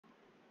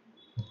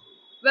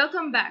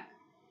Welcome back.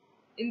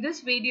 In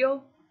this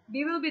video,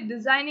 we will be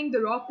designing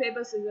the rock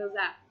paper scissors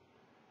app.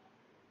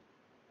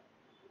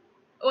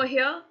 Over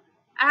here,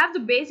 I have the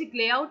basic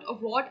layout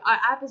of what our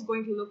app is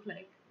going to look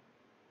like.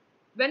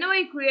 Whenever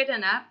you create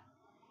an app,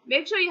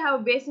 make sure you have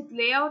a basic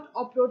layout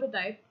or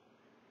prototype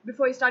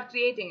before you start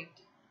creating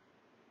it.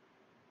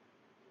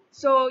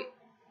 So,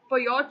 for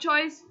your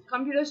choice,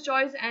 computer's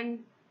choice, and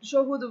to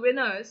show who the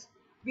winner is,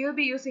 we will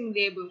be using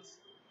labels.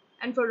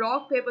 And for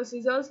rock, paper,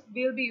 scissors,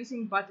 we will be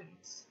using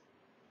buttons.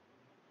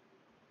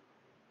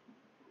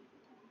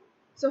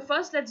 So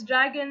first, let's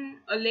drag in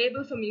a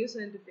label from user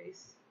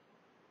interface.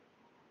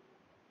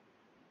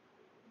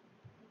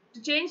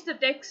 To change the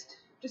text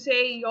to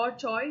say your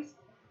choice,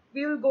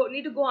 we will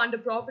need to go under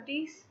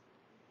properties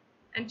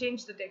and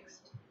change the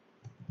text.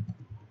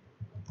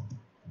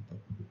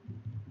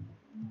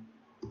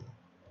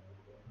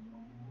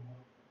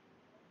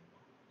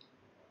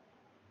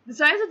 The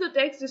size of the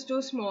text is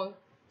too small,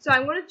 so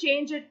I'm going to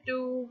change it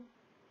to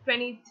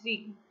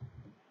 23.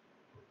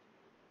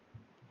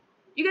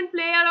 You can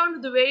play around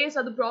with the various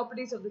other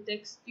properties of the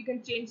text. You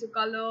can change the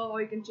color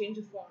or you can change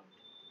the font.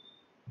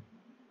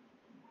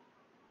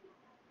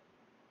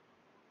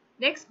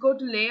 Next, go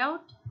to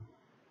Layout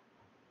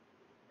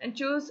and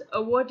choose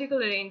a vertical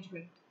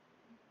arrangement.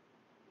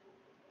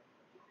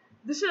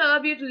 This will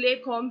allow you to lay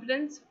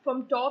components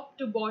from top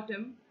to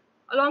bottom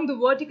along the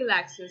vertical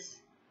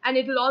axis, and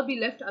it will all be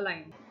left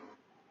aligned.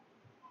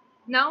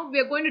 Now we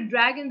are going to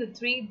drag in the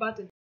 3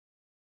 buttons.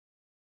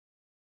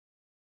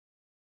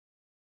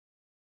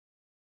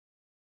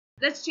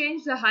 Let's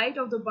change the height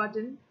of the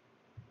button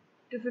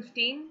to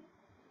 15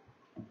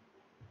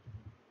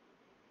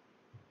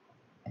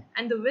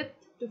 and the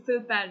width to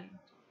fill parent.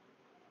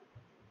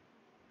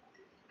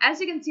 As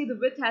you can see, the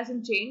width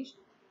hasn't changed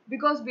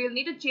because we'll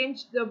need to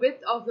change the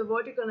width of the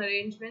vertical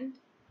arrangement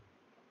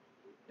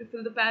to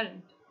fill the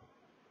parent.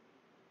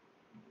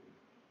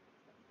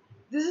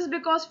 This is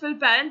because fill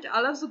parent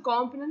allows the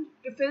component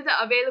to fill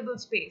the available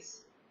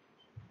space.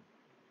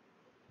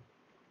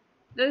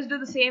 Let us do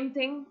the same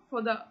thing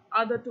for the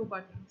other 2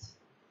 buttons.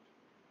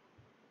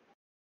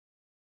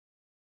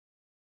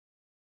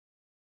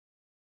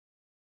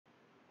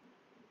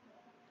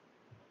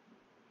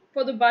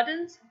 For the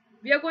buttons,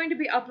 we are going to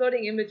be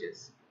uploading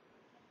images.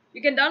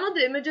 You can download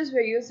the images we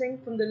are using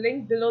from the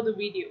link below the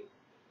video.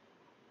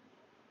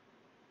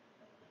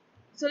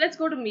 So let's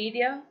go to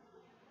Media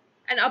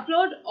and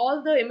upload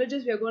all the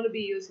images we are going to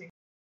be using.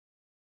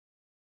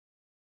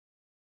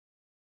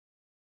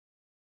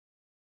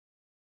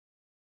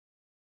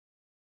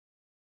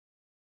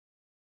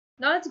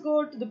 Now let's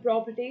go to the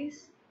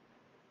properties,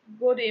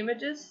 go to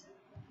images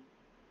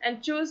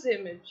and choose the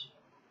image.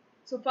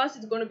 So first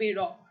it's going to be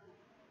rock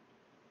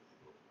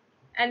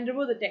and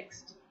remove the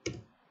text.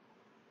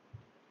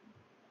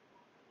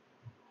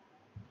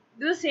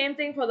 Do the same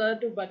thing for the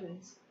other 2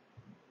 buttons.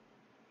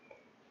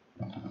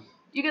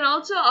 You can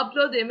also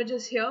upload the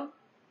images here,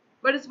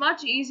 but it's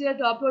much easier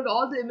to upload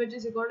all the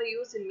images you're going to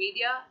use in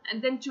media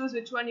and then choose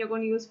which one you're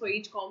going to use for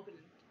each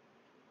component.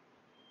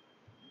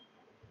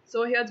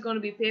 So here it's going to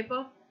be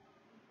paper.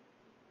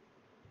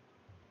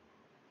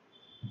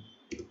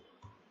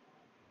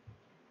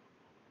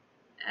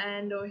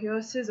 And over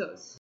here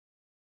scissors.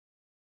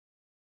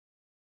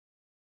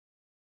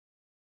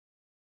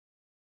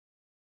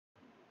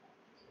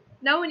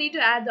 Now we need to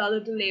add the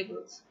other 2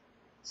 labels.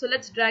 So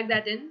let's drag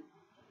that in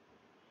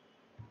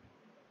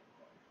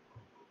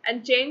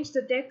and change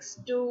the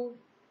text to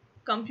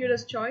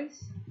computer's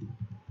choice.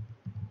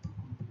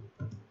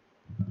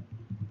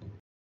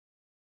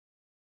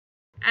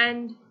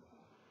 And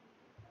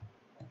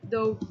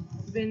the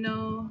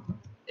winner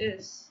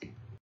is.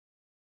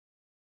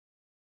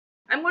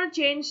 I'm going to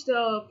change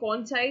the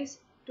font size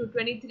to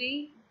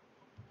 23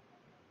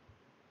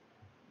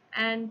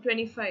 and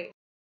 25.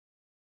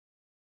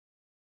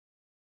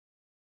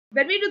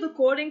 When we do the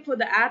coding for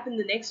the app in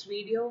the next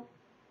video,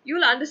 you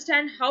will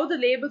understand how the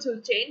labels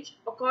will change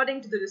according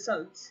to the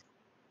results.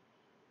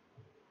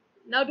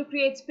 Now to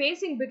create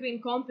spacing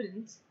between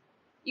components,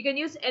 you can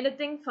use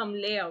anything from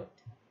layout.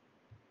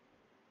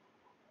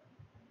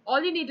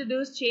 All you need to do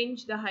is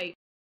change the height.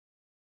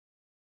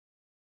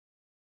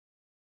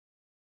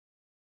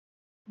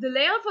 The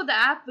layout for the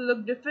app will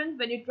look different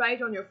when you try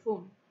it on your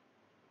phone.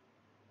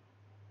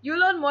 You'll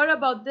learn more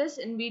about this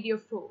in video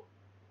 4.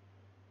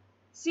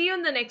 See you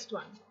in the next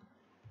one.